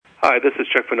Hi, this is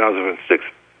Chuck Panozzo from Styx,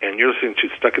 and you're listening to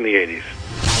Stuck in the 80s.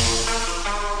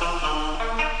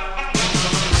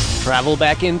 Travel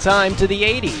back in time to the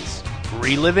 80s,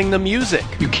 reliving the music.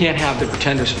 You can't have the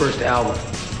Pretenders' first album.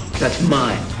 That's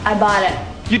mine. I bought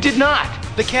it. You did not.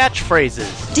 The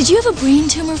catchphrases. Did you have a brain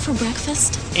tumor for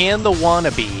breakfast? And the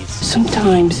wannabes.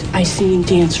 Sometimes I see him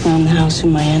dance around the house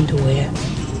in my underwear.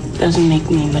 Doesn't make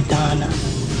me Madonna.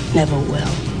 Never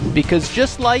will. Because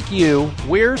just like you,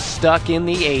 we're stuck in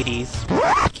the 80s.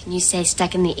 Can you say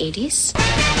stuck in the 80s?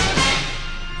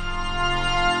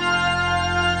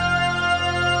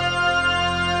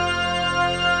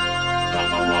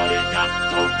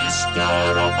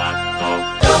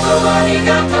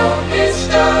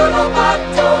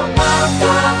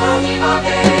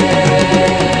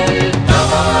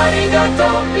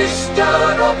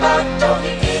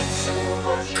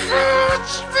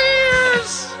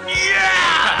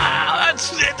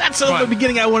 That's the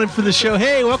beginning I wanted for the show.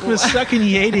 Hey, welcome to Stuck in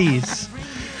the 80s.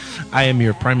 I am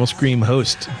your Primal Scream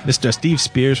host, Mr. Steve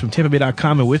Spears from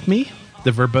TampaBay.com, and with me,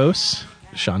 the verbose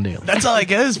Sean Daly. That's all I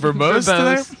get is verbose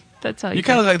today? That's all you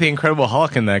kind of look like the Incredible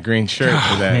Hulk in that green shirt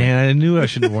today. Man, I knew I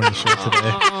should have worn the shirt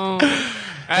today.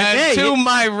 And to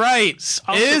my right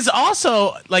is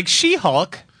also like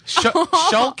She-Hulk,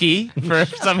 Shulky, for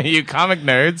some of you comic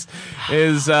nerds,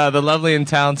 is the lovely and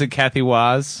talented Kathy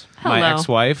Waz, my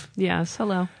ex-wife. Yes,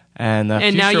 hello. And now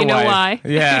future you know wife. why.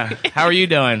 Yeah. How are you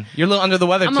doing? You're a little under the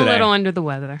weather I'm today. a little under the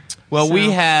weather. Well,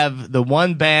 we have the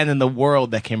one band in the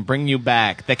world that can bring you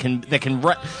back, that can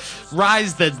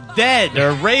rise the dead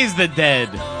or raise the dead.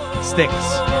 Styx.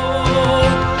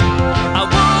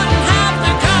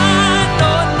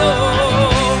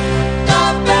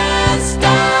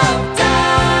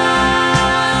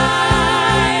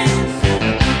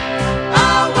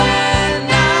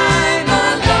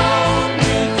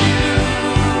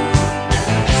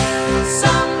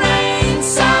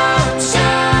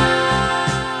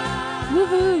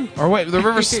 Or wait, the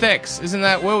river Styx. Isn't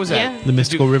that, what was that? Yeah. The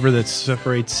mystical river that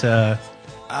separates living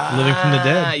from the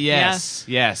dead. Yes.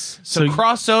 So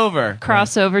crossover.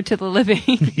 Crossover to the living.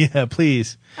 Yeah,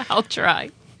 please. I'll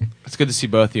try. It's good to see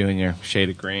both you in your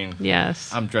shade of green.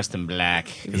 Yes. I'm dressed in black.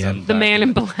 Yeah. The man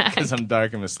in black. Because I'm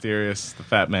dark and mysterious. The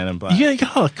fat man in black. You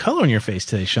got all the color on your face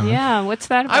today, Sean. Yeah, what's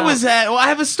that about? I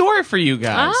have a story for you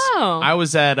guys. Oh. I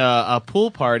was at a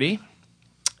pool party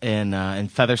in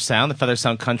Feather Sound, the Feather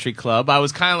Sound Country Club. I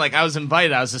was kind of like, I was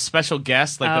invited. I was a special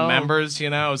guest, like the members, you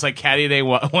know. It was like Caddy Day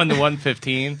 1 to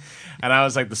 115. And I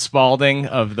was like the Spalding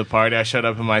of the party. I showed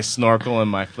up in my snorkel and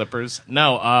my flippers. But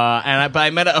I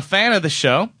met a fan of the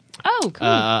show. Oh, cool.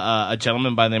 A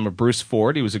gentleman by the name of Bruce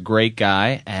Ford. He was a great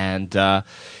guy, and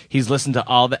he's listened to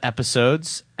all the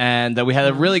episodes. And we had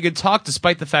a really good talk,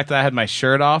 despite the fact that I had my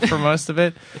shirt off for most of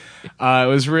it. I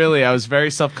was very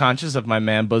self-conscious of my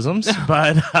man bosoms,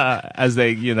 but as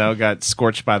they, got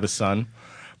scorched by the sun.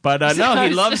 But no,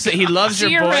 he loves it. He loves so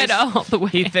your you're voice. red all the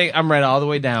way. I'm red all the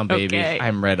way down, baby. Okay.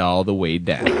 I'm red all the way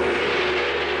down.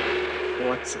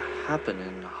 What's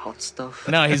happening, hot stuff?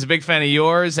 No, he's a big fan of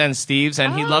yours and Steve's,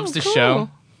 and he loves the cool. show.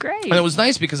 Great. And it was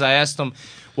nice because I asked him,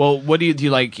 well, what do you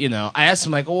like, I asked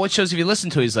him, like, well, what shows have you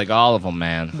listened to? He's like, all of them,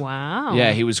 man. Wow.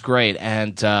 Yeah, he was great.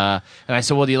 And I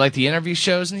said, well, do you like the interview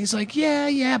shows? And he's like,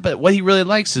 yeah. But what he really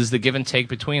likes is the give and take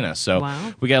between us. So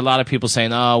we get a lot of people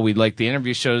saying, oh, we like the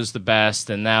interview shows the best.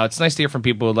 And now it's nice to hear from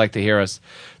people who would like to hear us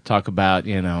talk about,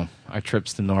 our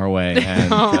trips to Norway and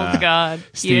God.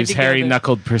 Steve's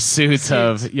hairy-knuckled pursuit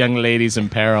of young ladies in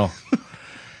peril.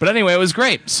 But anyway, it was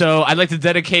great. So I'd like to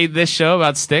dedicate this show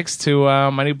about Styx to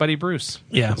my new buddy Bruce.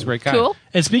 Yeah. He's a great guy. Cool.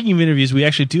 And speaking of interviews, we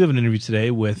actually do have an interview today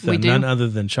with none other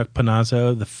than Chuck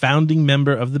Panozzo, the founding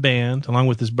member of the band, along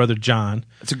with his brother John.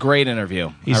 It's a great interview.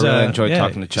 I He's, really enjoyed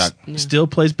talking to Chuck. Still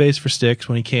plays bass for Styx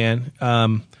when he can.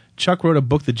 Chuck wrote a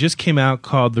book that just came out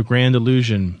called The Grand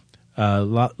Illusion.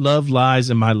 Love Lies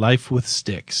in My Life with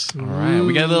Styx. All right.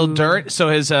 We got a little dirt. So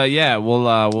his,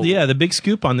 we'll... Yeah, the big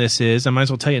scoop on this is, I might as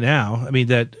well tell you now, I mean,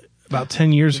 that about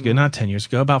 10 years ago, not 10 years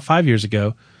ago, about 5 years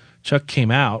ago, Chuck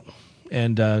came out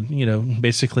and,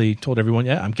 basically told everyone,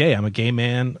 yeah, I'm gay. I'm a gay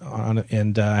man,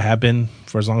 and I have been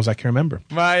for as long as I can remember.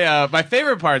 My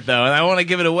favorite part, though, and I want to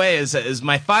give it away, is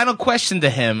my final question to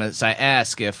him as I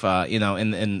ask if, in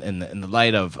the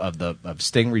light of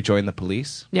Sting rejoining the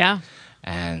Police. Yeah.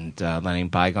 And letting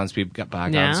bygones be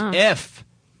bygones. If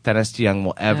Dennis DeYoung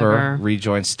will ever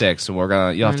rejoin Styx, so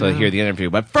you'll have to hear the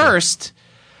interview. But first,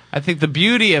 I think the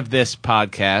beauty of this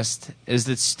podcast is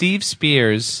that Steve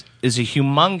Spears is a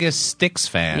humongous Styx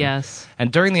fan. Yes.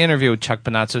 And during the interview with Chuck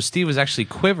Panozzo, Steve was actually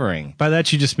quivering. By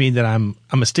that, you just mean that I'm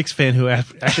a Styx fan who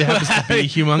actually happens to be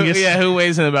humongous. Yeah, who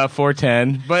weighs in about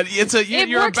 4'10". But It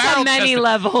you're works a barrel on many chested,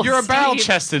 levels, You're a barrel Steve.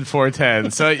 chested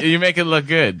 4'10", so you make it look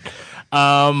good.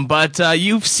 But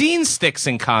you've seen Styx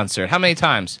in concert. How many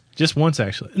times? Just once,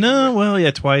 actually. No, well,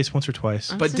 yeah, once or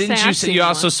twice. But to didn't say, you I've say seen you one.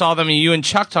 also saw them? You and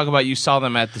Chuck talk about you saw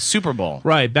them at the Super Bowl.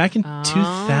 Right, back in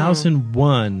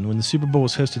 2001, when the Super Bowl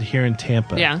was hosted here in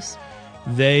Tampa. Yes.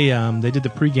 They did the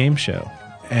pregame show,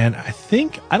 and I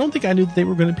don't think I knew that they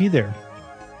were going to be there.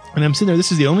 And I'm sitting there.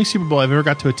 This is the only Super Bowl I've ever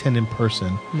got to attend in person.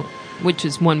 Which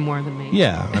is one more than me.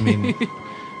 Yeah, I mean,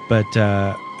 but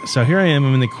so here I am.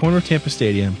 I'm in the corner of Tampa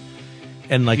Stadium,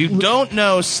 and like You don't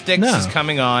know Styx No. is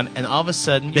coming on, and all of a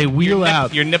sudden They wheel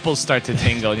out. Your nipples start to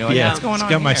tingle. And you're like, yeah, what's going it's on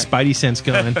got my here? spidey sense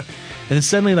going, and then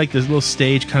suddenly like this little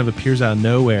stage kind of appears out of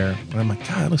nowhere, and I'm like,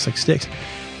 God, it looks like Styx.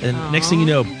 And next thing you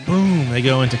know, boom, they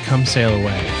go into "Come Sail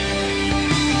Away."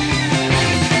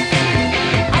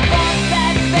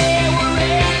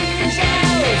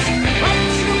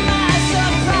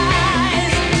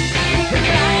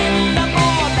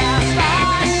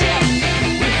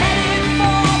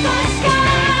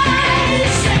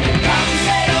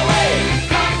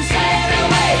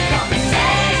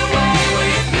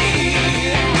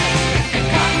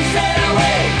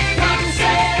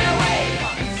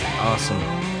 Awesome.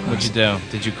 What'd you do?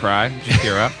 Did you cry? Did you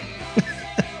tear up?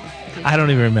 I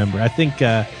don't even remember. I think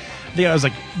I was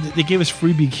like, they gave us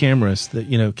freebie cameras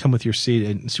that come with your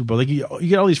seat at Super Bowl. Like you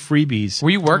get all these freebies. Were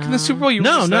you working the Super Bowl? You were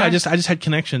No, there? I just had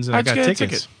connections and I How'd you got get a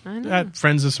tickets. ticket? I know. I had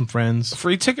friends of some friends.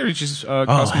 free ticket or just Oh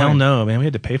cost hell money? no, man! We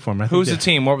had to pay for them. Who was the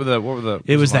team? What were the?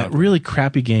 It was the that lineup? really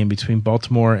crappy game between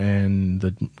Baltimore and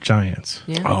the Giants.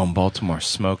 Yeah. Oh, and Baltimore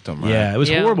smoked them. Right? Yeah, it was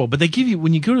Yeah. horrible. But they give you,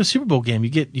 when you go to a Super Bowl game, you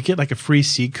get like a free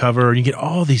seat cover, and you get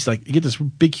all these you get this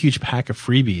big huge pack of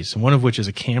freebies, and one of which is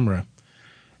a camera.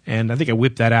 And I think I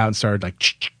whipped that out and started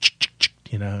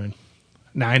and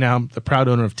now I'm the proud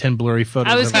owner of 10 blurry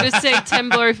photos. I was of going it. to say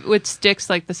Timber with sticks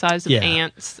like the size of Yeah.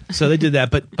 ants. So they did that,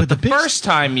 but the big, First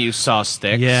time you saw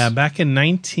Styx. yeah, back in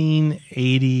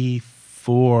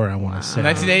 1984, I want to say.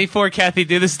 1984, Kathy,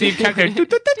 do the Steve calculator.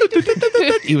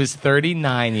 He was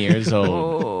 39 years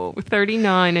old. Oh,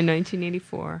 39 in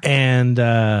 1984. And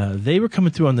they were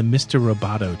coming through on the Mr.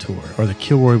 Roboto tour, or the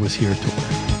Kilroy Was Here tour.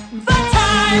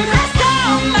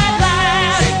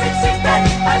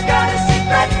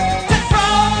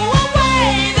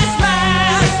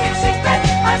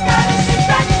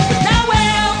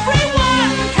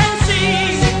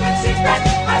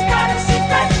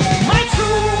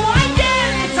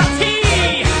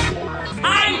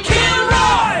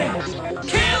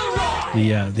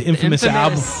 The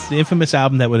infamous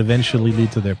album that would eventually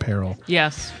lead to their peril,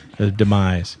 Yes. their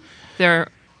demise. Their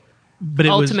But it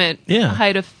ultimate was,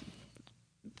 height of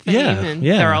fame and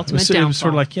their ultimate it downfall. was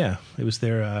sort of like, it was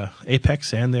their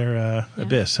apex and their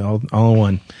abyss all in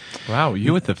one. Wow,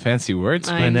 you with the fancy words.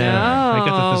 I know. I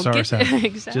got the thesaurus Get- out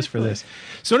exactly. just for this.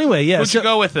 So anyway, yeah. Who'd you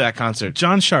go with to that concert?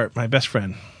 John Sharp, my best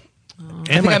friend.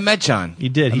 I think I met John. You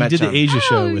did. I He met did John. the Asia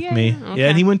show with yeah, me. okay. Yeah,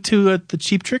 and he went to the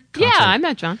Cheap Trick concert. Yeah, I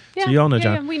met John. Yeah, you all know yeah,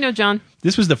 John. yeah, we know John.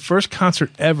 This was the first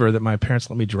concert ever that my parents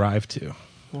let me drive to.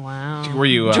 Wow. Were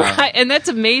you? And that's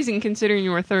amazing considering you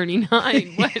were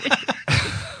 39. What?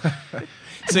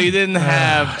 So you didn't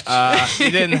have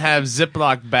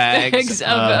Ziploc bags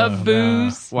of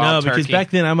booze. wild no, because turkey?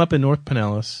 back then I'm up in North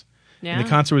Pinellas. Yeah. And the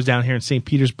concert was down here in St.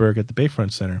 Petersburg at the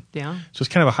Bayfront Center. Yeah. So it's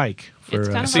kind of a hike. It's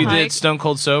kind of So you a did hike. Stone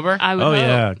Cold sober? I would Oh, hope,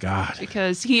 yeah. God.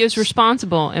 because he is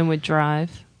responsible and would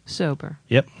drive sober.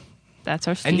 Yep. That's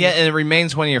our Steve. And yet it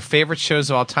remains one of your favorite shows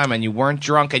of all time, and you weren't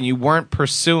drunk and you weren't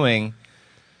pursuing.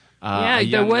 yeah, a there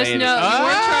young was lady. no. You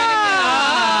weren't trying to.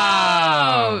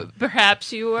 Oh!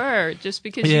 Perhaps you were just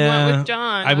because you went with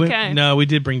John. Okay. No, we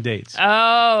did bring dates.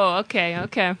 Oh, okay.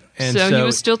 And So he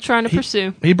was still trying to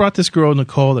pursue. He brought this girl,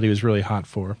 Nicole, that he was really hot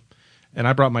for. And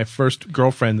I brought my first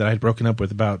girlfriend that I had broken up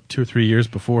with about 2 or 3 years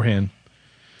beforehand.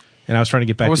 And I was trying to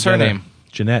get back What was her together. name?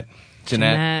 Jeanette.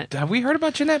 Jeanette. Have we heard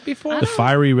about Jeanette before? The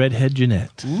fiery redhead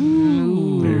Jeanette.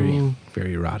 Ooh. Very,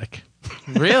 very erotic.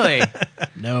 Really?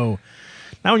 No.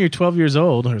 Not when you're 12 years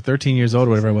old or 13 years old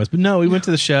or whatever it was. But no, we went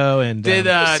to the show and... Did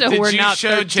So we're you not show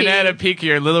 13. Jeanette a peek of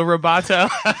your little roboto?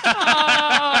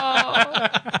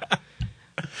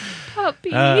 Oh,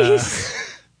 puppies.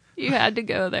 You had to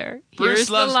go there. Bruce Here's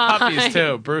loves the line. puppies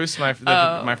too. Bruce, my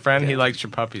friend, he likes your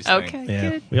puppies. Okay, yeah,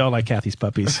 good. we all like Kathy's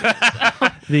puppies. No,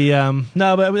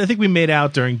 but I think we made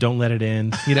out during "Don't Let It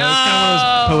End." You know, it's kind of one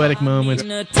of those poetic moments.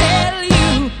 Tell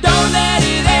you, don't let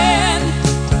it end.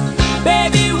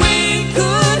 Baby, we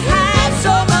could have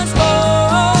so much more.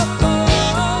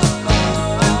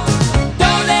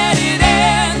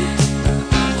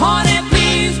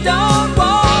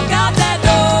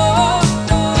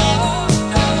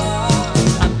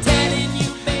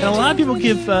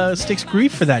 give Styx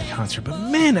grief for that concert, but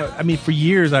man, I mean, for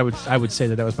years I would say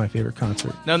that was my favorite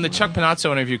concert. Now, in the Chuck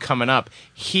Panozzo interview coming up,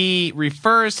 he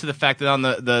refers to the fact that on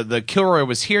the Kilroy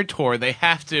Was Here tour, they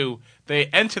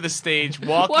enter the stage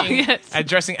walking and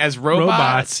dressing as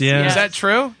robots. Yeah. Is that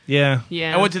true? Yeah.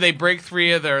 Yeah. And what, do they break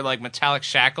 3 of their like metallic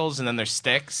shackles and then their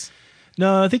sticks?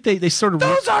 No, I think they sort of...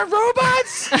 Those are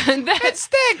robots! That's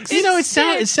Styx! You know, it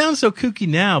sounds so kooky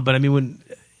now, but I mean,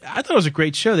 I thought it was a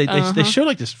great show. They showed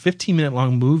like this 15-minute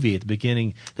long movie at the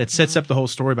beginning that sets up the whole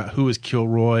story about who is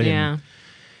Kilroy. Yeah.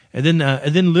 And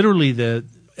then literally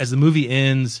as the movie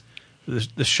ends,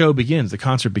 the show begins, the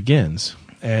concert begins.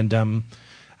 And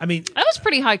I mean, that was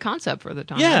pretty high concept for the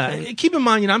time. Yeah, keep in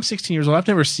mind, I'm 16 years old. I've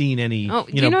never seen any. Oh,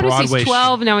 you notice Broadway. He's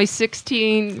 12 now. He's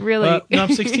 16. Really? No,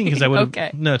 I'm 16 because I would have.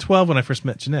 Okay. No, 12 when I first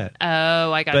met Jeanette.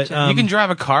 Oh, I got you can drive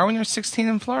a car when you're 16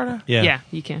 in Florida. Yeah,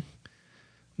 you can.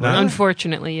 No?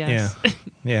 Unfortunately, yes.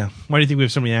 Yeah. Why do you think we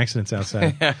have so many accidents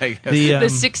outside? The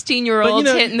 16-year-old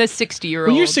hitting the 60-year-old.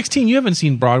 When you're 16, you haven't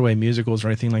seen Broadway musicals or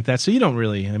anything like that, so you don't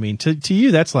really. I mean, to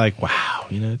you, that's like wow.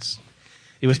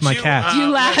 It was my cat.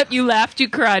 You laughed, you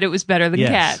cried. It was better than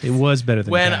Cats. It was better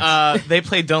than Cats. When they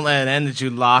played Don't Let It End, did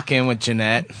you lock in with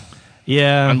Jeanette?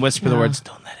 Yeah. And whisper the words,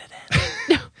 Don't Let It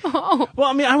End. Oh. Well,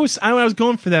 I mean, I was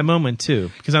going for that moment too,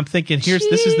 because I'm thinking, this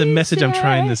is the message I'm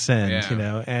trying to send,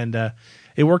 and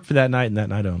it worked for that night and that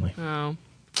night only. Oh.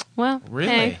 Well, really?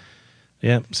 Hey.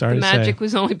 Yeah, sorry the to say. magic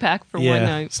was only back for one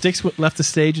night. Styx left the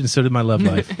stage, and so did my love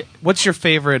life. What's your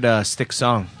favorite Styx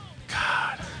song?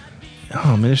 God.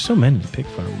 Oh, man, there's so many to pick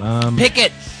from. Pick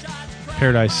it!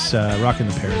 Paradise, Rockin'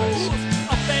 the Paradise.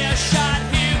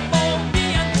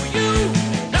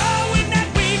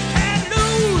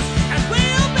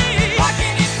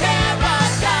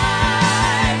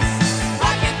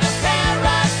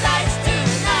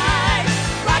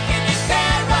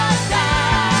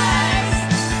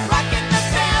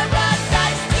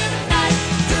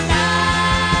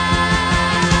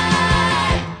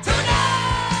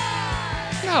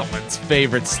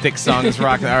 Favorite Styx song is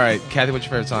Rockin'. All right, Kathy, what's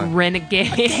your favorite song?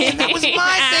 Renegade. That was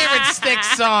my favorite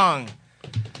Styx song.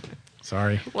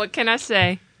 Sorry. What can I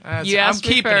say? You I'm asked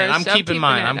me keeping first. it. I'm keeping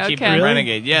mine. I'm keeping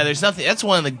Renegade. Yeah, there's nothing. That's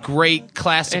one of the great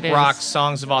classic rock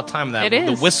songs of all time. That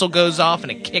the whistle goes off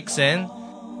and it kicks in.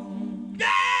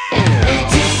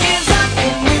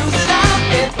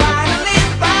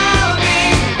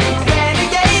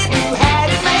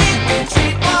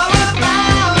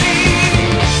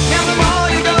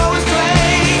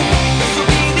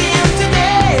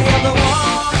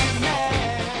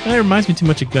 It reminds me too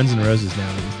much of Guns N' Roses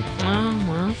now. Oh,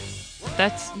 well. It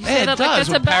does. That's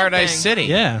a Paradise thing. City.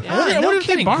 Yeah. No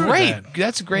kidding. Great.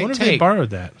 That's a great take. take. They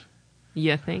borrowed that.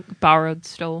 You think? Borrowed,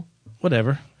 stole?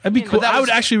 Whatever. That'd be cool. I would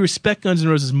actually respect Guns N'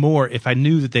 Roses more if I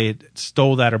knew that they had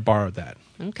stole that or borrowed that.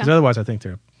 Because otherwise I think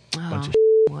they're a bunch of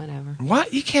whatever.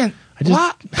 What? You can't.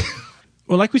 What?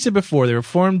 Well, like we said before, they were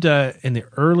formed in the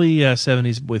early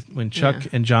 70s when Chuck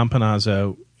and John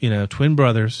Panozzo, twin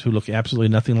brothers who look absolutely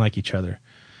nothing like each other.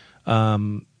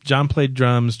 John played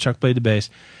drums, Chuck played the bass.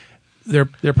 They're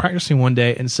practicing one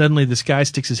day, and suddenly this guy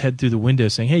sticks his head through the window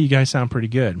saying, "Hey, you guys sound pretty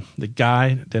good." The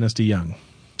guy, Dennis DeYoung.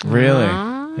 Really?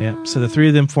 Yeah. So the three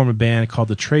of them form a band called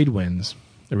the Trade Winds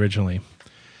originally.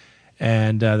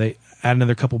 And they add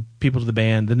another couple people to the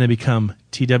band. Then they become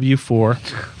TW4.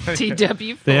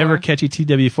 TW4. The ever catchy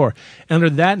TW4. And under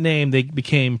that name, they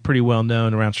became pretty well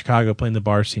known around Chicago playing the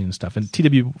bar scene and stuff. And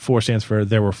TW4 stands for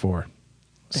There Were Four.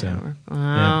 So,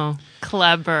 wow.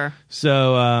 Clever.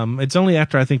 So it's only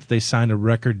after I think that they signed a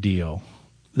record deal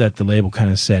that the label kind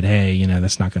of said, hey,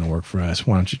 that's not going to work for us.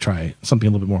 Why don't you try something a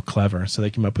little bit more clever? So they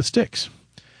came up with Styx.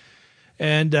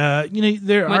 And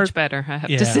there are much better, I have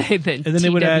to say, than and then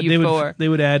TW4. they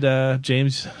would add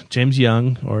James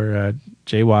Young or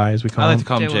JY as we call him. I like to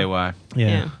call him JY.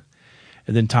 Yeah.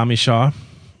 And then Tommy Shaw.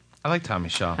 I like Tommy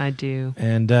Shaw. I do.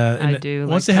 And I do.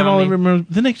 Once like they have all Tommy. of them,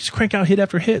 then they just crank out hit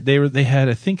after hit. They had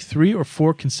I think 3 or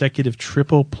 4 consecutive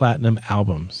triple platinum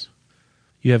albums.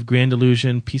 You have Grand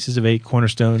Illusion, Pieces of 8,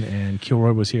 Cornerstone, and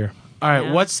Kilroy Was Here. All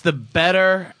right, what's the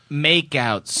better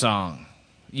make-out song?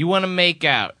 You want to make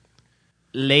out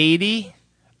Lady,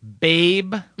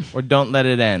 Babe, or Don't Let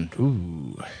It End?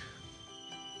 Ooh.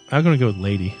 I'm going to go with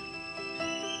Lady.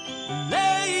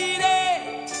 Lady,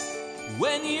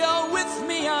 when you're with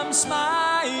me, I'm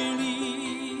smiling.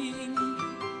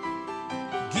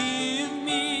 Give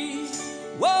me,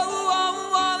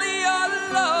 all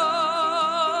your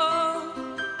love.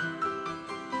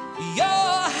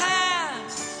 Your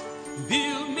hands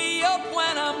build me up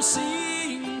when I'm sinking.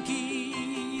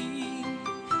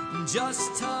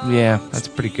 Just touch Yeah, that's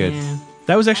pretty good. Yeah.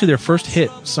 That was actually their first hit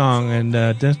song, and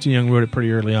Dennis DeYoung wrote it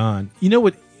pretty early on. You know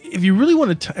what? If you really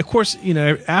want to, of course,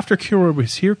 after Cure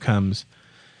Was Here comes,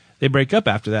 they break up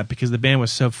after that because the band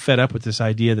was so fed up with this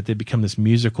idea that they become this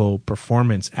musical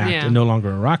performance act and no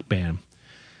longer a rock band.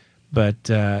 But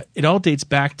it all dates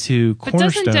back to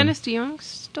Cornerstone. But doesn't Dennis DeYoung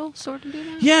still sort of do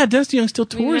that? Yeah, Dennis DeYoung still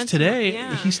tours today.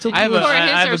 Yeah. He's still his tours.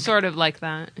 are sort of like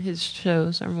that. His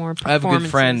shows are more performances. I have a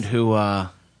good friend who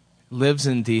lives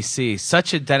in D.C.,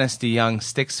 such a Dennis DeYoung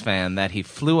Styx fan that he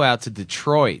flew out to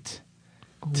Detroit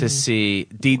to see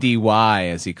DDY,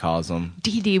 as he calls them.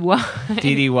 DDY.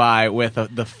 DDY with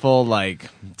the full,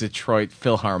 Detroit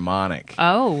Philharmonic.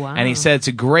 Oh, wow. And he said it's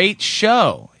a great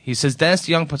show. He says Dennis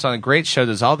DeYoung puts on a great show.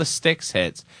 There's all the Styx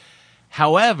hits.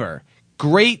 However,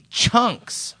 great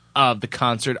chunks of the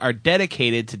concert are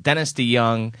dedicated to Dennis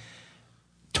DeYoung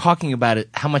talking about it,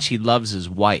 how much he loves his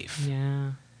wife.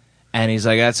 Yeah. And he's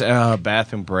like, that's a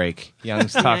bathroom break.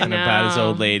 Young's talking about his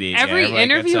old lady. Every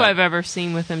interview I've ever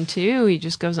seen with him, too, he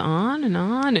just goes on, and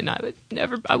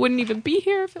I wouldn't even be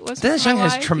here if it wasn't Dennis for my Young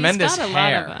has wife. tremendous He's got a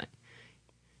hair. lot of it.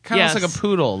 Kind of looks like a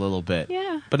poodle a little bit.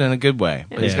 Yeah. But in a good way.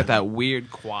 But he's Yeah. got that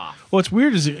weird coif. What's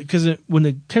weird is because when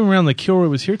they came around the Cure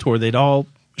Was Here tour, they'd all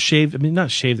shaved. I mean,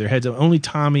 not shaved their heads. Only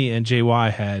Tommy and JY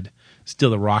had still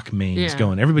the rock manes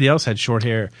going. Everybody else had short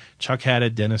hair. Chuck had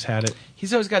it. Dennis had it.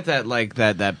 He's always got that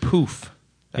that poof.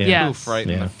 That poof right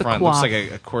in the front. The Looks like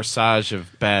a corsage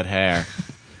of bad hair.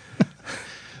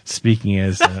 Speaking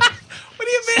as... What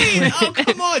do you mean? Oh,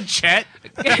 come on, Chet.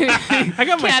 I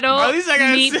got my Kettle, at least I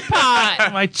got meat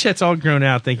pot. my Chet's all grown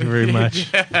out. Thank you very much.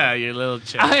 Yeah, you little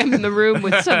Chet. I am in the room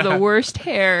with some of the worst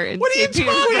hair. In What are you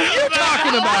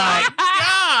talking about?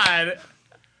 God.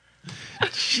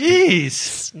 Jeez.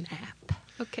 Snap.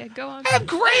 Okay, go on. I have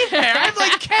great hair. I have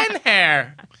like Ken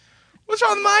hair. What's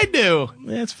wrong with my do?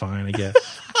 That's fine, I guess.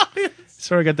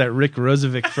 Sort of got that Rick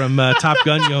Rozovic from Top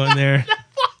Gun going there. What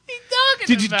are you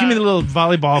talking Dude, about? give me the little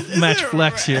volleyball match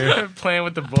flex here. Playing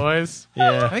with the boys.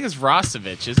 Yeah. I think it's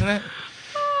Rosovich, isn't it?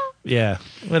 Yeah,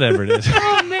 whatever it is.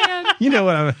 Oh, man. You know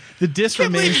what I'm... The diss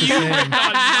remains the same.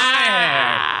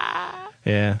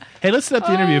 Yeah. Hey, let's set up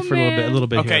the interview for a little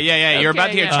bit Okay, here. yeah. You're about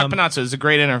to hear yeah. Chuck Panozzo. It's a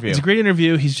great interview. It's a great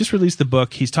interview. He's just released the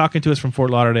book. He's talking to us from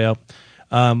Fort Lauderdale.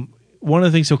 One of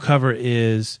the things he'll cover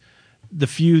is the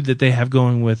feud that they have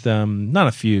going with, not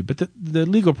a feud, but the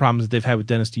legal problems that they've had with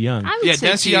Dennis DeYoung.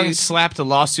 Dennis DeYoung slapped a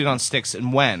lawsuit on Styx,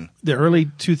 and when? The early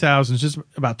 2000s, just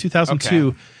about 2002,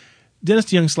 Okay. Dennis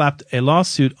DeYoung slapped a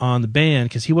lawsuit on the band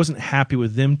because he wasn't happy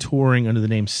with them touring under the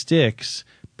name Styx,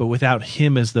 but without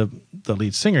him as the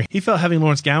lead singer. He felt having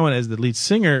Lawrence Gowan as the lead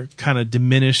singer kind of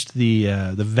diminished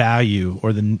the value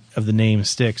of the name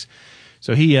Styx.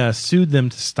 So he sued them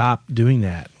to stop doing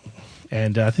that.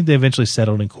 And I think they eventually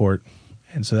settled in court.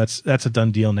 And so that's a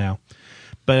done deal now.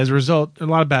 But as a result, a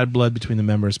lot of bad blood between the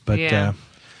members. But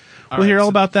we'll hear all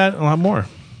about that and a lot more.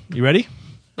 You ready?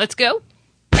 Let's go.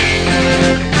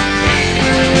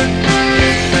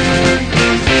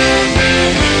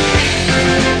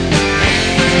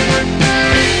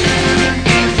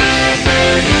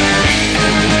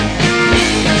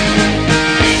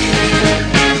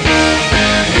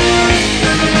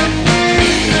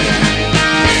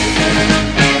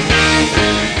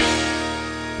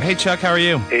 Hey, Chuck, how are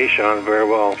you? Hey, Sean, very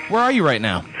well. Where are you right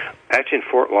now? Actually, in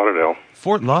Fort Lauderdale.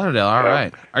 Fort Lauderdale, all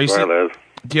right. Are you where still, I live.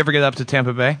 do you ever get up to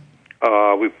Tampa Bay?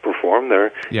 We performed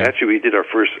there. Yeah. Actually, we did our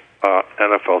first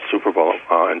NFL Super Bowl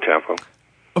in Tampa.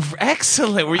 Oh,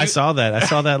 excellent. Were you? I saw that. I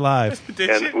saw that live. Did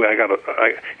And you?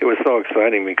 it was so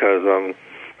exciting because I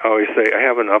always say I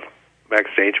have enough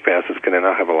backstage passes. Can I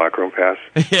not have a locker room pass?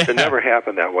 Yeah. It never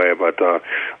happened that way, but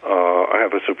I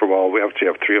have a Super Bowl. We actually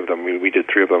have three of them. We did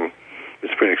three of them.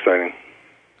 It's pretty exciting.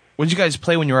 What did you guys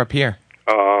play when you were up here?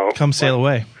 Come Sail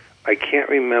Away. I can't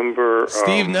remember.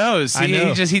 Steve knows. I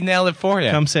know. He nailed it for you.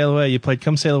 Come Sail Away. You played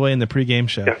Come Sail Away in the pregame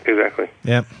show. Yeah, exactly.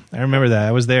 Yep. I remember that.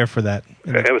 I was there for that.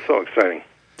 It was so exciting.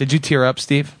 Did you tear up,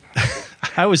 Steve?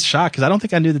 I was shocked because I don't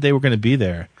think I knew that they were going to be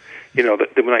there. You know,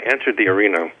 when I entered the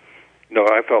arena,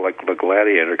 I felt like the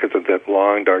gladiator because of that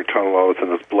long, dark tunnels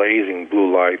and this blazing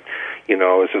blue light. You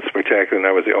know, it was just spectacular, and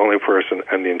I was the only person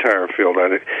in the entire field.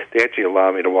 They actually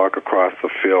allowed me to walk across the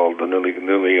field, the newly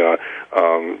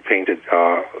painted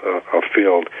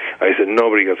field. I said,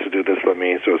 nobody gets to do this but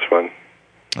me, so it's fun.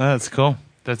 Oh, that's cool.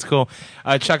 That's cool.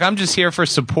 Chuck, I'm just here for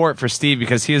support for Steve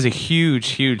because he is a huge,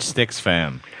 huge Styx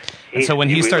fan. And so when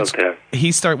he starts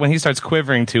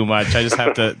quivering too much, I just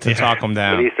have to talk him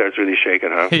down. When he starts really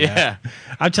shaking, huh? Yeah.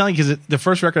 I'm telling you, because the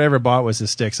first record I ever bought was the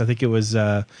Styx. I think it was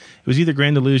either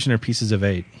Grand Illusion or Pieces of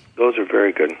Eight. Those are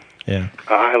very good. Yeah.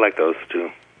 I like those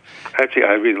too. Actually,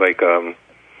 I really like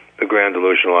the Grand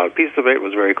Illusion a lot. Piece of Eight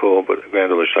was very cool, but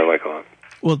Grand Illusion I like a lot.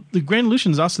 Well, the Grand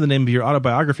Illusion is also the name of your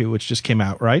autobiography, which just came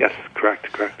out, right? Yes, correct.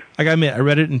 I gotta admit, I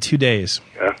read it in 2 days.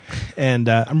 Yeah. And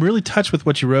I'm really touched with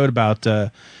what you wrote about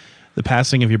the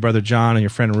passing of your brother John and your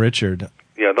friend Richard.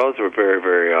 Yeah, those were very,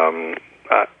 very.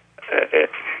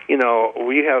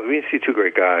 We see two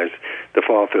great guys that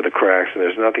fall through the cracks, and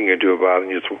there's nothing you do about it,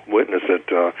 and you just witness it.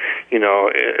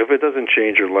 If it doesn't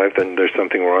change your life, then there's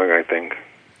something wrong, I think.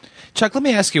 Chuck, let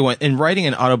me ask you, in writing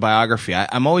an autobiography,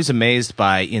 I'm always amazed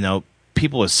by,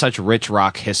 people with such rich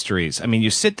rock histories. I mean, you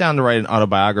sit down to write an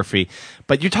autobiography,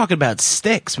 but you're talking about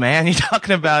Styx, man. You're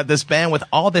talking about this band with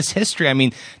all this history. I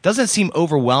mean, doesn't it seem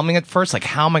overwhelming at first? Like,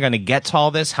 how am I going to get to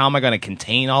all this? How am I going to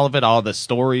contain all of it, all the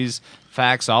stories,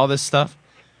 facts, all this stuff?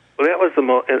 Well, that was the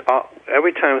most.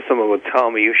 Every time someone would tell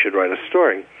me you should write a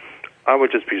story, I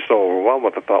would just be so overwhelmed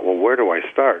with the thought, well, where do I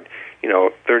start?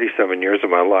 37 years of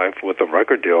my life with a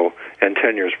record deal and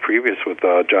 10 years previous with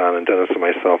John and Dennis and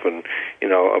myself and,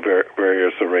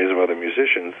 various arrays of other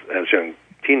musicians as young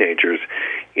teenagers.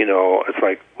 It's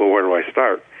like, well, where do I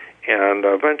start? And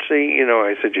eventually,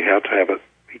 I said you have to have a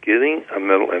beginning, a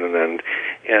middle, and an end.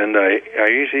 And I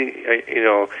usually,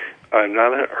 I'm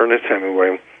not an Ernest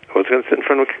Hemingway. I was going to sit in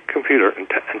front of a computer and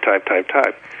type.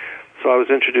 So I was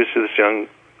introduced to this young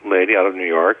lady out of New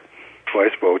York who I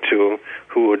spoke to,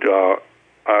 who had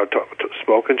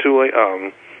spoken to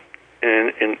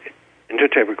into a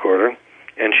tape recorder,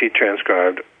 and she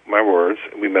transcribed my words.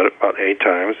 We met about 8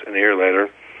 times, and a year later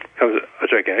comes a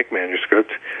gigantic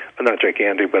manuscript, not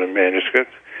gigantic, but a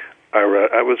manuscript. I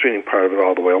was reading part of it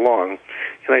all the way along,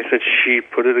 and I said she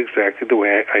put it exactly the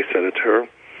way I said it to her.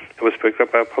 It was picked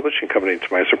up by a publishing company, to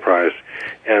my surprise,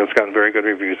 and it's gotten very good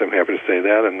reviews. I'm happy to say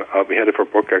that, and I'll be headed for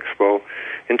Book Expo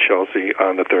in Chelsea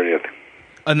on the 30th.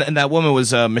 And that woman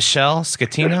was Michelle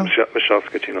Scatino? Yes, Michelle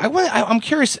Scatino. I'm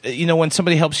curious, when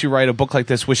somebody helps you write a book like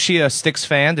this, was she a Styx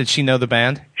fan? Did she know the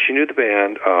band? She knew the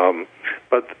band,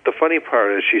 but the funny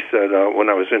part is she said, when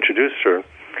I was introduced to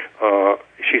her,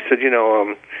 she said,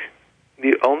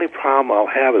 the only problem I'll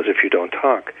have is if you don't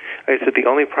talk. I said, the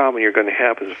only problem you're going to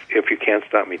have is if you can't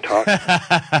stop me talking.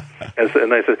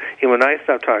 And I said, when I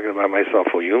stop talking about myself,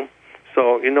 will you?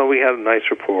 So, we had a nice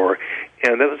rapport,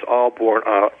 and that was all born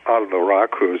out of the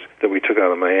rock cruise that we took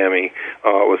out of Miami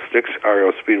with Styx,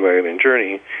 REO Speedwagon, and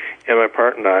Journey. And my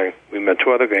partner and I, we met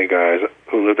 2 other gay guys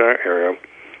who lived in our area.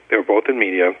 They were both in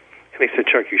media, and they said,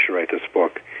 Chuck, you should write this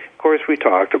book. Of course, we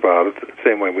talked about it the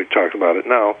same way we talked about it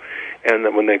now. And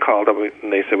then when they called up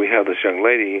and they said, we have this young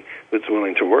lady that's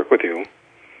willing to work with you,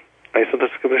 I said,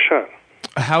 let's give it a shot.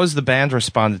 How has the band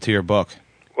responded to your book?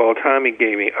 Well, Tommy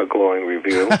gave me a glowing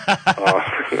review.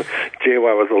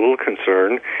 JY was a little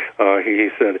concerned. He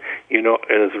said, in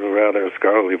his rather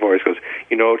scholarly voice, goes,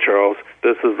 Charles,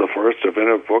 this is the first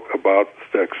definitive book about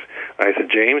Styx. I said,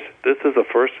 James, this is the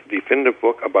first definitive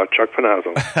book about Chuck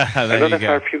Panozzo. I know that's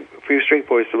hard for you straight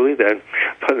boys to believe that,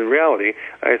 but in reality,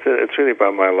 I said, it's really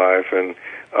about my life. And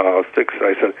Styx,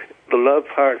 I said, the love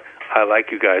part, I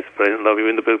like you guys, but I didn't love you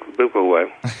in the biblical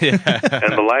way. Yeah.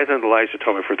 And the lies and the lies you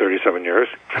told me for 37 years.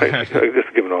 I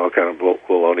just given all kind of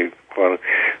baloney.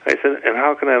 I said, and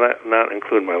how can I not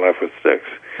include my life with Styx?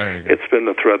 It's been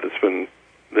the thread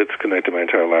that's connected my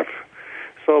entire life.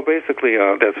 So basically,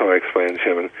 that's how I explained it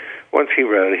to him. And once he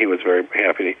read it, he was very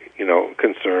happy,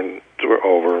 concerned were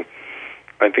over.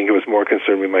 I think he was more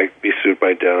concerned we might be sued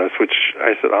by Dennis, which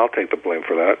I said, I'll take the blame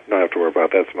for that. Don't have to worry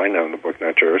about that. It's mine now in the book,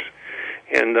 not yours.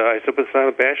 And I said, but it's not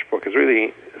a bash book. It's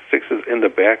really, Styx is in the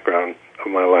background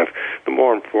of my life. The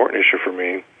more important issue for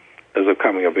me is of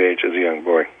coming of age as a young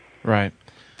boy. Right.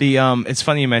 It's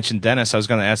funny you mentioned Dennis. I was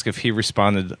going to ask if he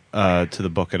responded to the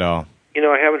book at all.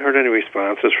 I haven't heard any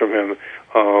responses from him.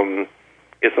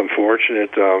 It's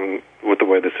unfortunate with the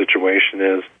way the situation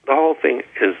is. The whole thing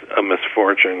is a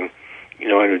misfortune.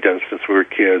 I knew Dennis since we were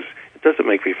kids. It doesn't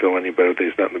make me feel any better that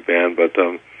he's not in the band, but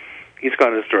he's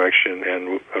gone his direction,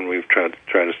 and we've tried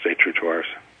to stay true to ours.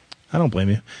 I don't blame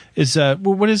you.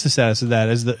 What is the status of that?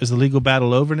 Is the legal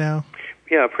battle over now?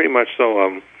 Yeah, pretty much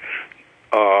so.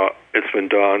 It's been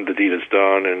done. The deed is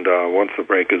done, and once the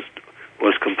break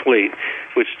was complete,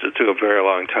 which took a very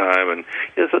long time, and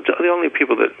the only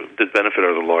people that benefit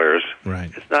are the lawyers.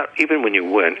 Right. It's not even when you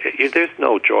win. There's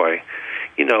no joy.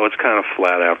 It's kind of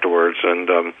flat afterwards, and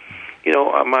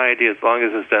my idea, as long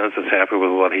as Dennis is happy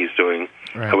with what he's doing,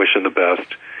 right. I wish him the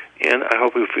best. and I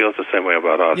hope he feels the same way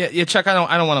about us. Yeah, Chuck. I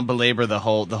don't want to belabor the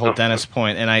whole Dennis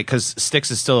point, and because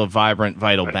Styx is still a vibrant,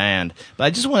 vital band. But I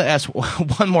just want to ask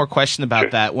one more question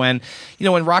about that. When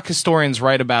rock historians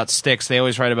write about Styx, they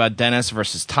always write about Dennis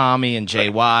versus Tommy and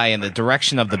JY and the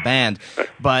direction of the band.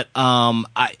 But I'm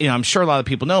sure a lot of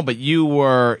people know, but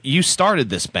you started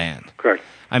this band. Correct.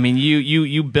 I mean,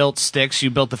 you built Styx, you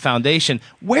built the foundation.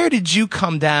 Where did you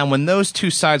come down when those two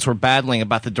sides were battling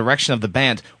about the direction of the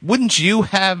band? Wouldn't you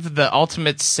have the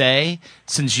ultimate say,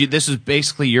 since this was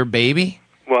basically your baby?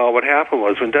 Well, what happened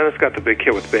was when Dennis got the big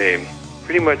hit with Babe,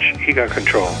 pretty much he got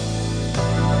control.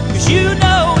 'Cause you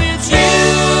know it's you,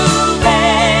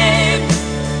 babe.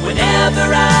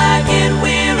 Whenever I get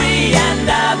weary and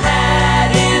I've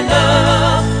had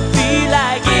enough, feel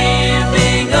like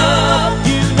giving up,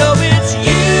 you know it's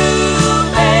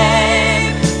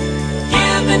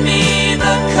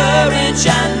courage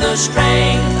and the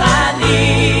strength I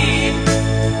need.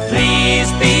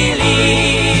 Please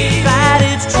believe that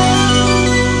it's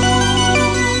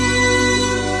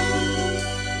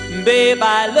true. Babe,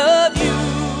 I love you.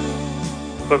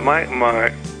 But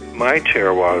my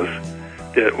tear was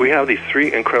that we have these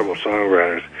three incredible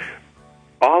songwriters.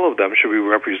 All of them should be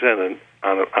represented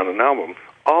on an album.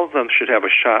 All of them should have a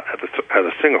shot at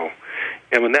a single.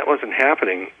 And when that wasn't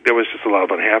happening, there was just a lot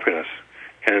of unhappiness.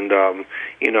 And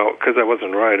because I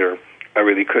wasn't a writer, I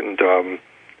really couldn't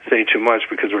say too much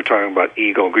because we're talking about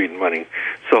ego, greed, and money.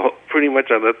 So pretty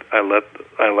much I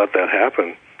let that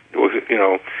happen. It was,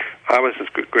 I was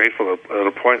just grateful at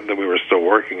a point that we were still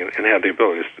working and had the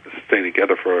ability to stay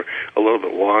together for a little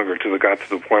bit longer till it got to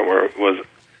the point where it was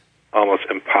almost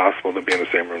impossible to be in the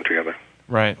same room together.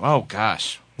 Right. Oh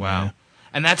gosh. Wow. Yeah.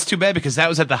 And that's too bad because that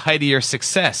was at the height of your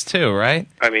success too, right?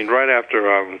 I mean, right after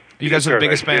you guys are the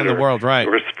biggest band in the world, right?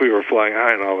 We were flying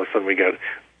high, and all of a sudden we got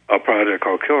a project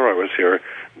called Kilroy was here.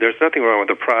 There's nothing wrong with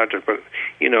the project, but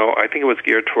I think it was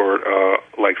geared toward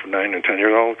like 9 and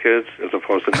 10-year-old kids as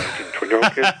opposed to 19 and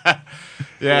 20-year-old kids.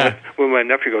 Yeah. When my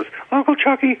nephew goes, Uncle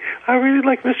Chucky, I really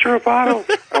like Mr. Roboto,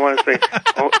 I want to say,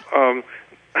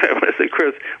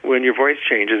 Chris, when your voice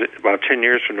changes about 10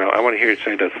 years from now, I want to hear you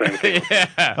say that same thing.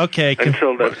 Yeah. Okay.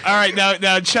 Until then. All right,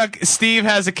 now, Chuck, Steve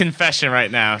has a confession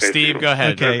right now. Okay, Steve, go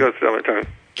ahead. Okay. Let's go summertime.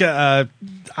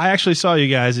 I actually saw you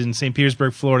guys in St.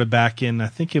 Petersburg, Florida back in, I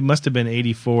think it must have been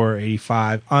 84 or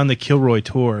 85, on the Kilroy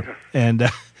tour. And,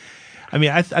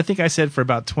 I think I said for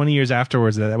about 20 years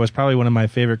afterwards that was probably one of my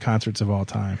favorite concerts of all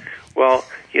time. Well,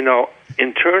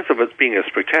 in terms of it being a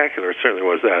spectacular, it certainly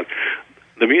was that.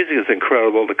 The music is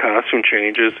incredible. The costume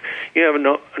changes. You have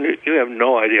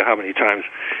no idea how many times,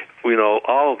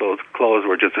 all of those clothes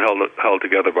were just held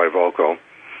together by Velcro.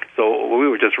 So we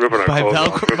were just ripping our clothes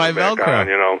off, by Velcro. On,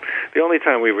 The only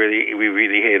time we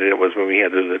really hated it was when we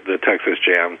had the Texas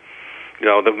Jam.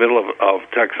 The middle of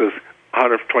Texas,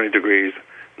 120 degrees,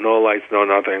 no lights, no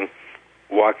nothing,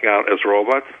 walking out as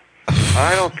robots.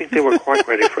 I don't think they were quite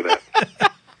ready for that.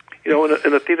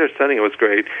 In the theater setting, it was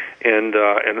great, and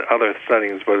other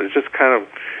settings, but it's just kind of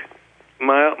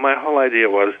my whole idea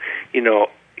was,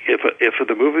 if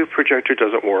the movie projector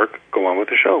doesn't work, go on with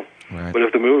the show. Right. But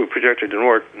if the movie projector didn't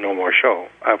work, no more show.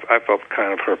 I felt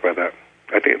kind of hurt by that.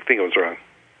 I think it was wrong.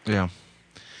 Yeah.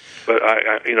 But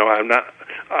I'm not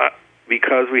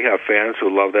because we have fans who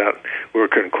love that. We're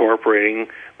incorporating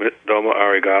Domo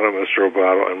Arigato, Mr.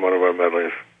 Roboto, in one of our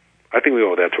medleys. I think we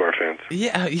owe that to our fans.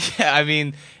 Yeah. I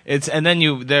mean,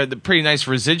 they're the pretty nice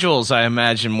residuals, I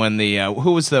imagine. When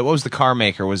what was the car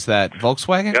maker? Was that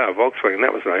Volkswagen? Yeah, Volkswagen.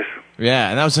 That was nice. Yeah,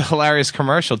 and that was a hilarious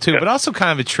commercial too, but also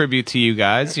kind of a tribute to you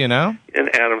guys, And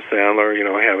Adam Sandler,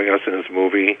 having us in his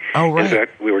movie. Oh, right. In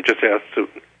fact, we were just asked to.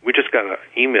 We just got an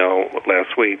email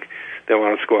last week that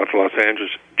wanted us to go out to Los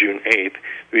Angeles June 8th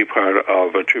to be part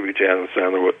of a tribute to Adam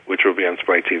Sandler, which will be on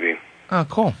Spike TV. Oh,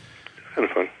 cool. It's kind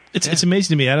of fun. It's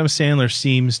amazing to me. Adam Sandler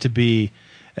seems to be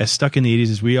as stuck in the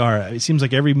 80s as we are. It seems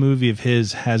like every movie of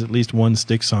his has at least one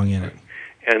Styx song in it.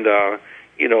 And,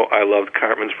 I loved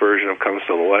Cartman's version of Come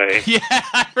Sail Away. Yeah,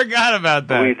 I forgot about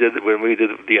that. When we did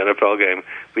the NFL game,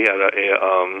 we had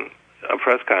a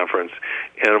press conference,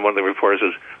 and one of the reporters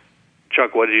says,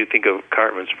 Chuck, what did you think of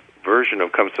Cartman's version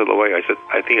of Come Sail Away? I said,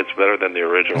 I think it's better than the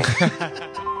original.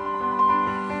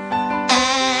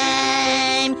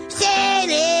 I'm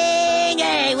sailing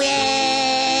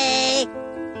away,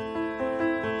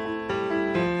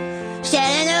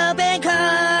 sailing open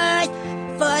course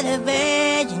for the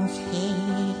Virgin's Sea,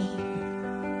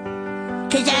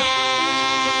 'cause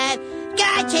I've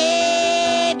got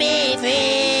to be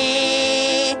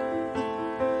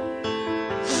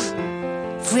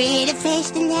free to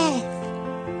face the life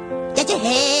that's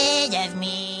ahead of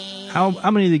me.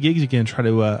 How many of the gigs are you going to try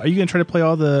to? Are you going to try to play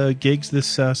all the gigs this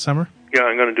summer? Yeah,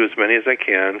 I'm going to do as many as I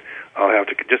can. I'll have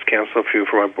to just cancel a few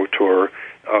for my book tour,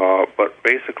 but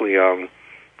basically,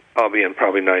 I'll be in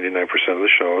probably 99% of the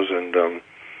shows, and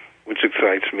which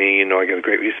excites me. You know, I get a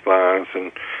great response,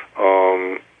 and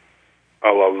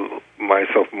I love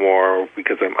myself more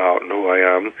because I'm out and who I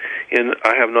am. And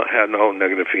I have not had no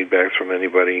negative feedbacks from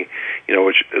anybody, you know,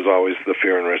 which is always the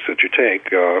fear and risk that you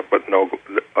take. But no,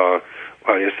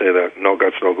 how do you say that? No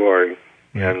guts, no glory.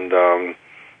 Yeah. And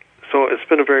so it's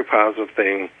been a very positive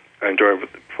thing. I enjoy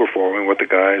performing with the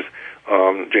guys.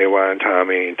 JY and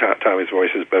Tommy. Tommy's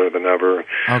voice is better than ever.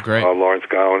 Oh, great. Lawrence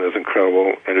Gowan is an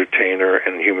incredible entertainer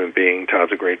and human being.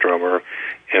 Todd's a great drummer.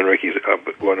 And Ricky's a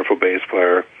wonderful bass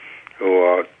player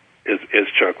who is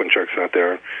Chuck when Chuck's not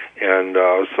there. And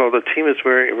so the team is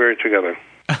very, very together.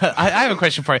 I have a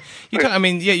question for you.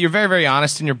 You're very, very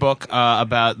honest in your book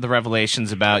about the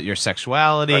revelations about your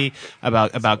sexuality,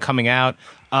 right. about coming out.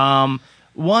 I'm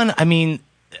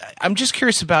just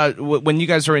curious about when you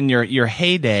guys were in your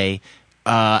heyday,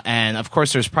 and of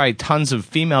course there's probably tons of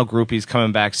female groupies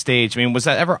coming backstage. I mean, was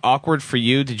that ever awkward for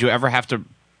you? Did you ever have to,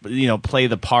 play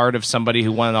the part of somebody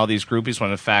who wanted all these groupies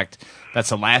when in fact that's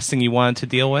the last thing you wanted to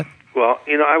deal with? Well,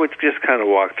 I would just kind of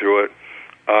walk through it.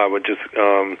 I would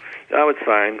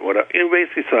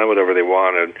basically sign whatever they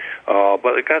wanted.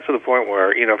 But it got to the point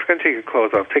where, if you're going to take your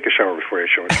clothes off, take a shower before you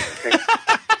show it. Okay?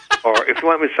 Or if you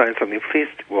want me to sign something, please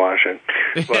wash it.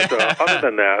 But other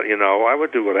than that, I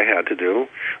would do what I had to do.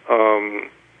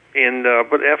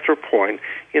 But after a point,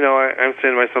 I'm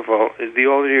saying to myself, well, the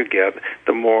older you get,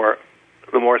 the more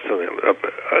silly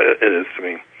it is to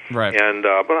me. Right. And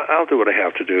but I'll do what I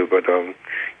have to do. But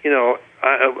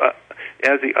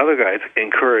as the other guys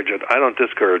encourage it, I don't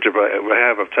discourage it. But I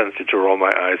have a tendency to roll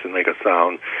my eyes and make a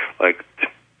sound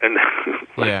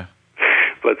yeah.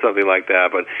 But something like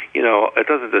that. But it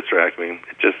doesn't distract me.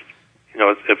 It just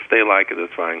if they like it,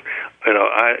 it's fine.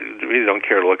 I really don't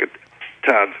care to look at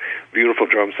Todd's beautiful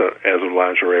drum set as a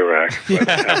lingerie rack.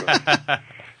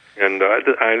 And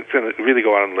I'm going to really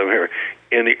go out on a limb here.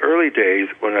 In the early days,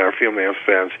 when our female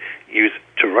fans used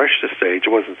to rush the stage, it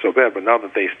wasn't so bad. But now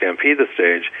that they stampede the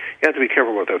stage, you have to be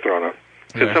careful what they're throwing up.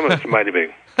 Because some of it's mighty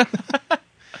big.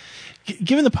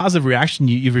 Given the positive reaction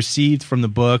you've received from the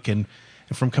book and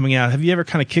from coming out, have you ever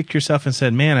kind of kicked yourself and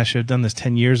said, man, I should have done this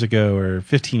 10 years ago or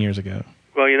 15 years ago?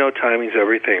 Well, timing's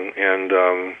everything.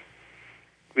 And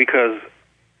because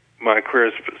my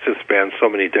career has spanned so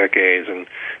many decades, and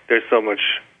there's so much...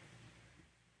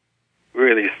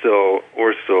 Really,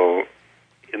 we're still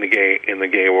in the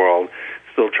gay world,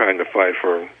 still trying to fight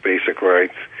for basic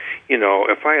rights.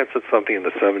 If I had said something in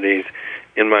the 70s,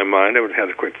 in my mind, I would have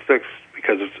had to quit Styx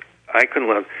because I couldn't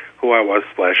let who I was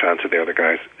splash onto the other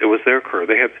guys. It was their career.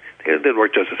 They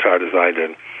worked just as hard as I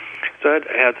did. So I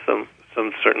had some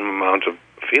certain amount of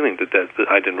feeling that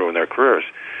I didn't ruin their careers.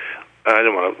 I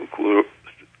didn't want to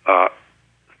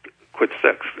quit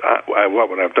Styx. What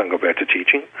would I have done? Go back to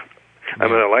teaching? I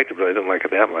mean, I liked it, but I didn't like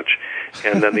it that much.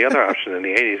 And then the other option in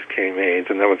the 80s came AIDS,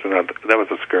 and that was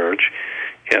a scourge.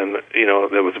 And,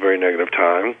 that was a very negative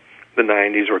time. The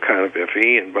 90s were kind of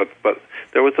iffy, but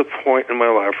there was a point in my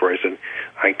life where I said,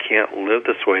 I can't live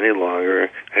this way any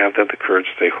longer. I have to have the courage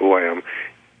to say who I am.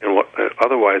 And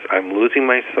otherwise, I'm losing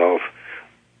myself.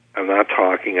 I'm not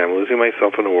talking. I'm losing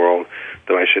myself in a world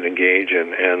that I should engage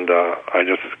in. And I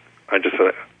just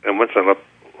said, and once I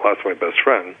lost my best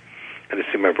friend, and to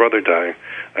see my brother die,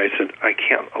 I said, I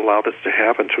can't allow this to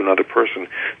happen to another person,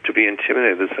 to be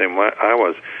intimidated the same way I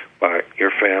was by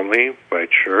your family, by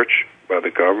church, by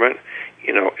the government.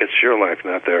 It's your life,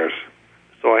 not theirs.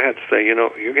 So I had to say, you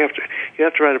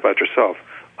have to write about yourself.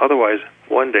 Otherwise,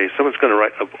 one day someone's going to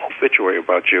write an obituary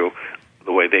about you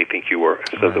the way they think you were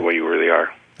instead of the way you really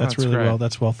are. That's really great.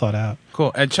 That's well thought out.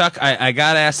 Cool. And Chuck, I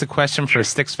got to ask the question for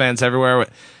Styx fans everywhere.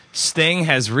 Sting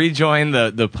has rejoined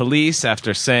the police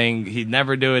after saying he'd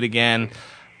never do it again.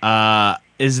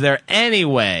 Is there any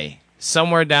way,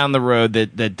 somewhere down the road,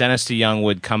 that Dennis DeYoung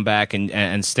would come back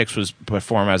and Styx would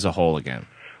perform as a whole again?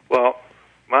 Well,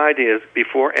 my idea is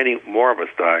before any more of us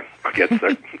die or get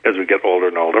sick as we get older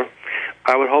and older,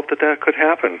 I would hope that could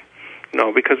happen.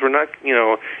 Because we're not,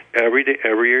 every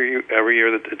year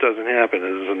that it doesn't happen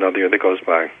is another year that goes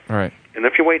by. All right. And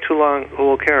if you wait too long, who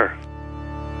will care?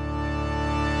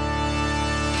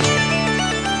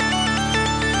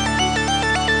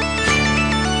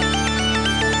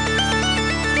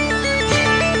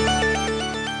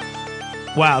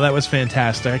 Wow, that was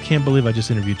fantastic. I can't believe I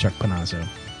just interviewed Chuck Panozzo.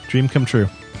 Dream come true.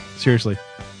 Seriously.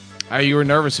 You were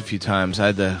nervous a few times. I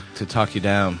had to talk you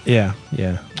down. Yeah.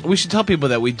 We should tell people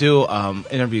that we do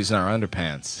interviews in our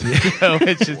underpants.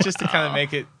 Which is just to kind of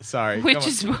make it. Sorry. Which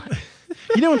is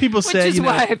You know when people say, which is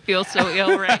why I feel so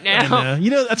ill right now.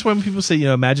 That's when people say,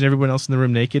 imagine everyone else in the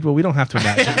room naked. Well, we don't have to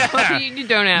imagine. You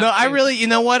don't have. No, to. I really. You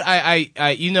know what?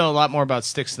 I you know a lot more about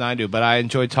Styx than I do, but I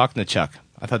enjoyed talking to Chuck.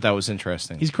 I thought that was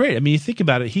interesting. He's great. I mean, you think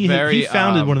about it. He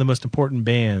founded one of the most important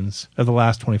bands of the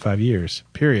last 25 years.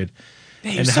 Period.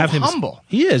 Yeah, he's so humble.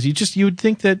 He is. You would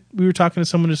think that we were talking to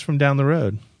someone just from down the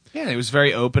road. Yeah, he was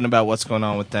very open about what's going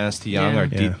on with Dennis DeYoung, or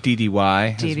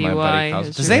DDY, as my buddy calls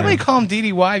it. Does anybody call him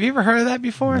DDY? Have you ever heard of that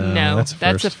before? No,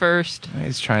 that's a first.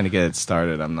 He's trying to get it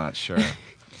started. I'm not sure.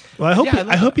 Well, I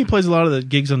hope he plays a lot of the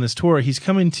gigs on this tour. He's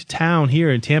coming to town here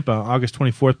in Tampa, August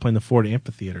 24th, playing the Ford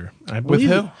Amphitheater. With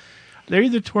who? They're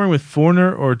either touring with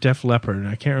Foreigner or Def Leppard.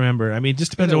 I can't remember. I mean, it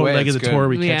just depends on what leg of the tour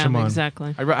we catch him on.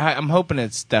 Exactly. I'm hoping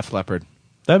it's Def Leppard.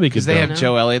 That'd be good. Because they have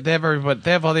Joe Elliott. They have everybody.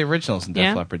 They have all the originals in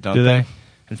Def Leppard, don't they?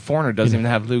 And Foreigner doesn't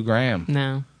even have Lou Graham.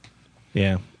 No.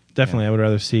 Yeah, definitely. I would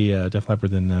rather see Def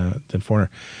Leppard than Foreigner.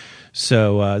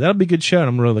 So that'll be a good show, and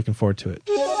I'm really looking forward to it.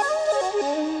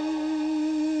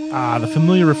 The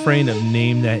familiar refrain of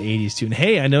Name That 80s Tune.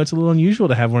 Hey, I know it's a little unusual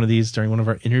to have one of these during one of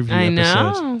our interview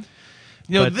episodes. I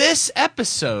know. This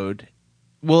episode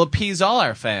will appease all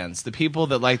our fans, the people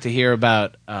that like to hear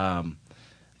about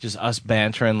just us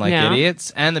bantering like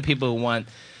idiots, and the people who want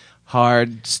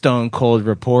hard, stone cold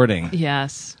reporting.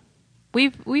 Yes,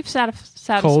 we've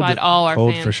satisfied all our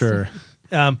fans for sure.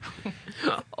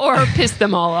 Or pissed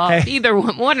them all off. Either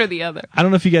one or the other. I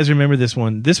don't know if you guys remember this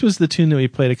one. This was the tune that we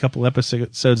played a couple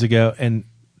episodes ago, and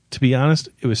to be honest,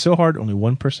 it was so hard, only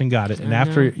one person got it. And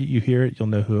after you hear it, you'll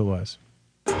know who it was.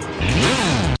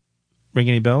 Ring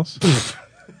any bells?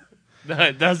 No,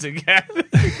 it doesn't, Kathy.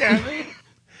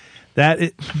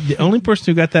 The only person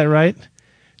who got that right,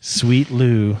 Sweet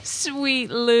Lou.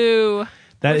 Sweet Lou.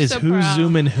 That is Who's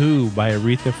Zoomin' Who by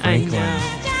Aretha Franklin.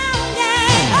 I know.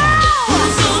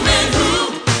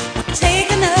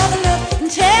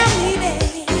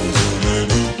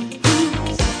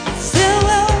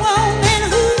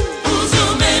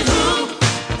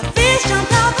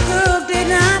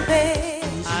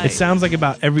 It sounds like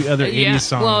about every other 80s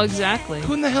song. Well, exactly.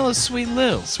 Who in the hell is Sweet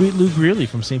Lou? Sweet Lou Greeley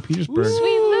from St. Petersburg.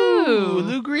 Sweet Lou.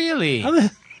 Lou Greeley. I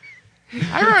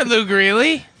remember Lou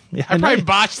Greeley. Yeah, I probably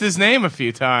botched his name a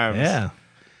few times. Yeah.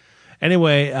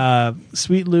 Anyway,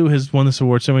 Sweet Lou has won this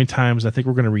award so many times, I think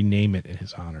we're going to rename it in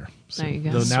his honor. So there you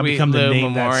go. They'll now Sweet become the Lou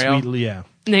name Memorial. that Sweet Lou. Yeah.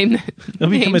 It'll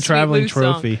become a traveling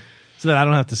trophy. So that I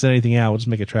don't have to send anything out. We'll just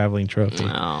make a traveling trophy.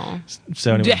 Oh.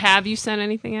 So anyway. Have you sent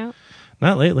anything out?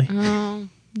 Not lately. Oh,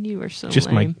 you were so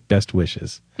just lame. My best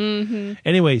wishes. Mm-hmm.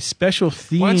 Anyway, special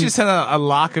theme. Why don't you send a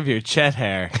lock of your Chet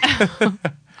hair?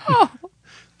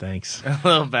 Thanks. A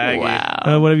little baggy.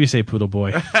 Wow. Whatever you say, poodle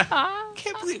boy.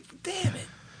 Can't believe. Damn it.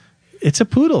 It's a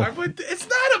poodle. It's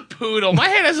not a poodle. My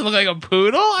hair doesn't look like a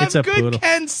poodle. I have good poodle.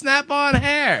 Ken snap-on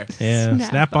hair. Yeah,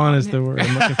 snap-on is the word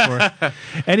I'm looking for.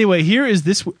 Anyway, here is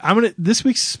this. This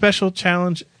week's special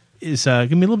challenge is going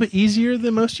to be a little bit easier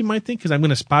than most you might think because I'm going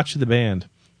to spot you the band.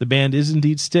 The band is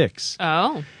indeed Styx.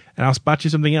 Oh. And I'll spot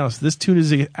you something else. This tune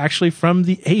is actually from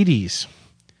the 80s.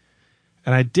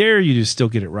 And I dare you to still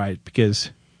get it right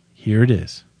because here it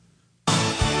is.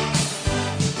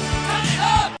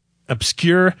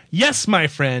 Obscure. Yes, my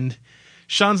friend.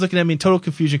 Sean's looking at me in total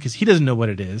confusion because he doesn't know what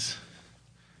it is.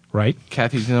 Right?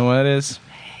 Kathy, do you know what it is?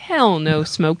 Hell no,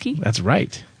 Smokey. That's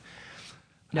right.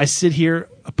 I sit here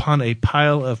upon a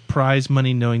pile of prize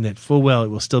money knowing that full well it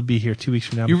will still be here 2 weeks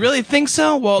from now. You really think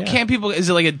so? Well, can't people... Is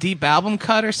it like a deep album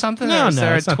cut or something? No, or is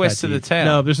there it's a not twist that to the deep. tail?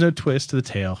 No, there's no twist to the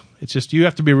tail. It's just you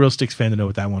have to be a real Styx fan to know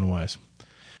what that one was.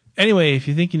 Anyway, if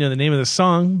you think you know the name of the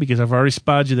song, because I've already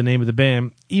spotted you the name of the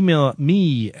band, email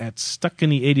me at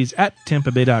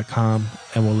stuckinthe80s@tampabay.com,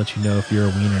 and we'll let you know if you're a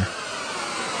wiener.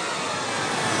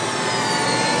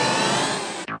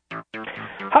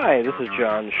 Hi, this is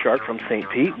John Sharp from St.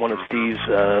 Pete, one of Steve's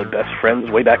best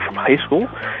friends way back from high school.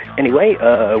 Anyway,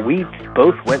 we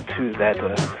both went to that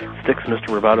Styx Mr.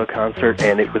 Roboto concert,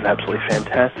 and it was absolutely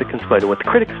fantastic in spite of what the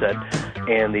critics said,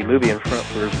 and the movie in front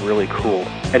was really cool.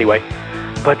 Anyway,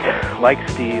 but like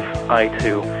Steve, I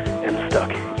too am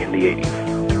stuck in the 80s.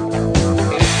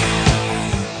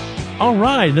 All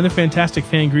right, another fantastic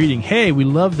fan greeting. Hey, we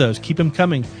love those. Keep them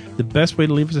coming. The best way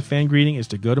to leave us a fan greeting is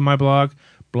to go to my blog,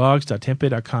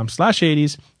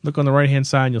 blogs.tampabay.com/80s. Look on the right-hand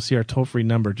side, and you'll see our toll-free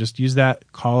number. Just use that,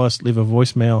 call us, leave a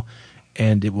voicemail,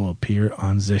 and it will appear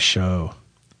on this show.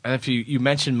 And if you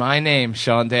mention my name,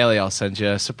 Sean Daly, I'll send you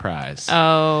a surprise.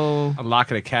 Oh. I'm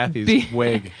locking at Kathy's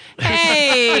wig.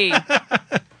 Hey!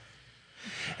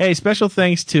 Hey, special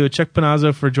thanks to Chuck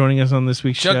Panozzo for joining us on this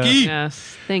week's show.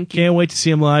 Yes, thank you. Can't wait to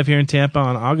see him live here in Tampa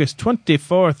on August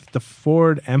 24th at the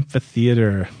Ford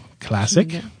Amphitheater.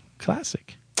 Classic.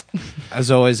 Classic. As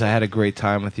always, I had a great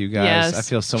time with you guys. Yes. I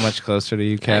feel so much closer to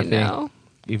you, Kathy. I know.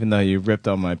 Even though you ripped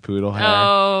on my poodle hair.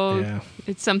 Oh,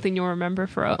 it's something you'll remember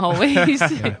for always.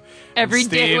 Every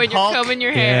day Steve, when you're Hulk. combing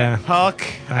your hair. Hulk,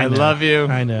 I know. love you.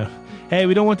 I know. Hey,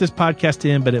 we don't want this podcast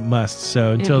to end, but it must.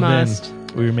 So until then,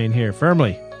 we remain here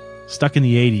firmly, stuck in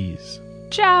the 80s.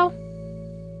 Ciao.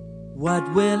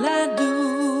 What will I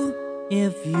do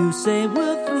if you say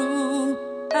we're through?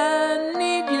 I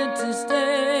need you to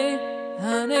stay,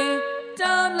 honey.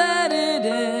 Don't let it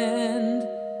end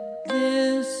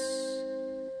this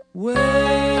way.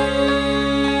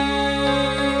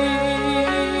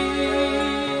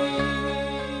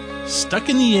 Stuck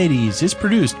in the 80s is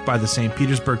produced by the St.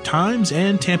 Petersburg Times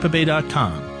and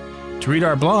TampaBay.com. To read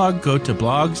our blog, go to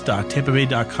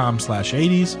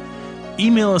blogs.tampabay.com/80s.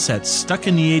 Email us at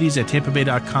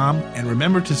stuckinthe80s@tampabay.com, and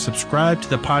remember to subscribe to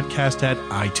the podcast at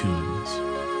iTunes.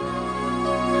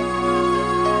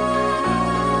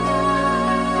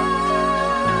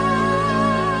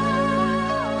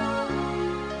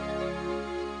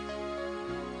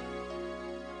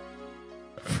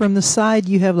 From the side,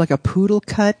 you have like a poodle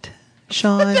cut,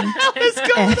 Sean. What's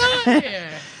going on here?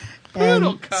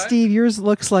 And Steve, yours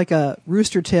looks like a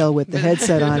rooster tail with the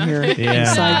headset on here.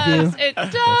 Yeah. Side view. It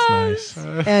does. That's nice.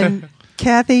 And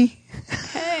Kathy,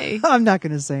 Hey. I'm not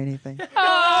going to say anything.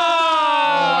 Oh.